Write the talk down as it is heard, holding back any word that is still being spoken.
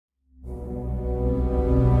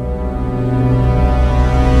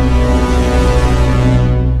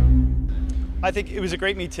I think it was a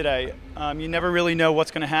great meet today. You never really know what's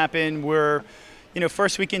going to happen. We're,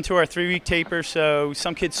 first week into our 3-week taper, so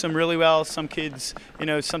some kids swim really well, some kids,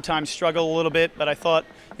 sometimes struggle a little bit, but I thought,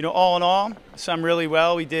 all in all, swam really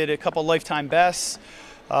well. We did a couple lifetime bests.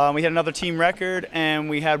 We had another team record, and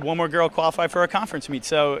we had one more girl qualify for our conference meet,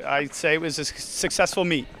 so I'd say it was a successful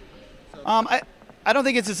meet. I don't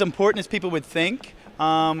think it's as important as people would think.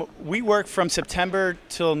 We worked from September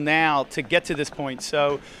till now to get to this point,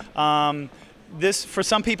 so this, for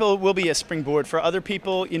some people, will be a springboard. For other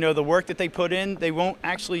people, the work that they put in, they won't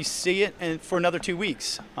actually see it for another 2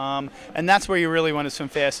 weeks. And that's where you really want to swim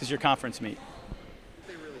fast, is your conference meet.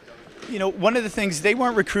 One of the things, they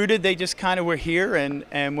weren't recruited, they just kind of were here,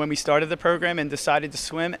 and when we started the program and decided to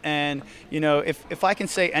swim, and if I can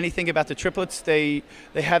say anything about the triplets, they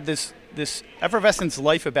have this effervescence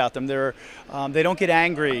life about them. They don't get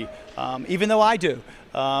angry, even though I do.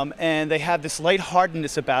 And they have this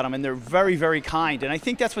lightheartedness about them, and they're very, very kind. And I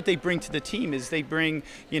think that's what they bring to the team, is they bring,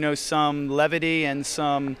 some levity and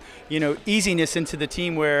some, easiness into the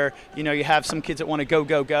team, where, you have some kids that want to go,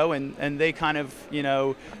 go, go, and they kind of,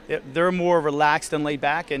 they're more relaxed and laid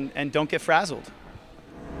back and don't get frazzled.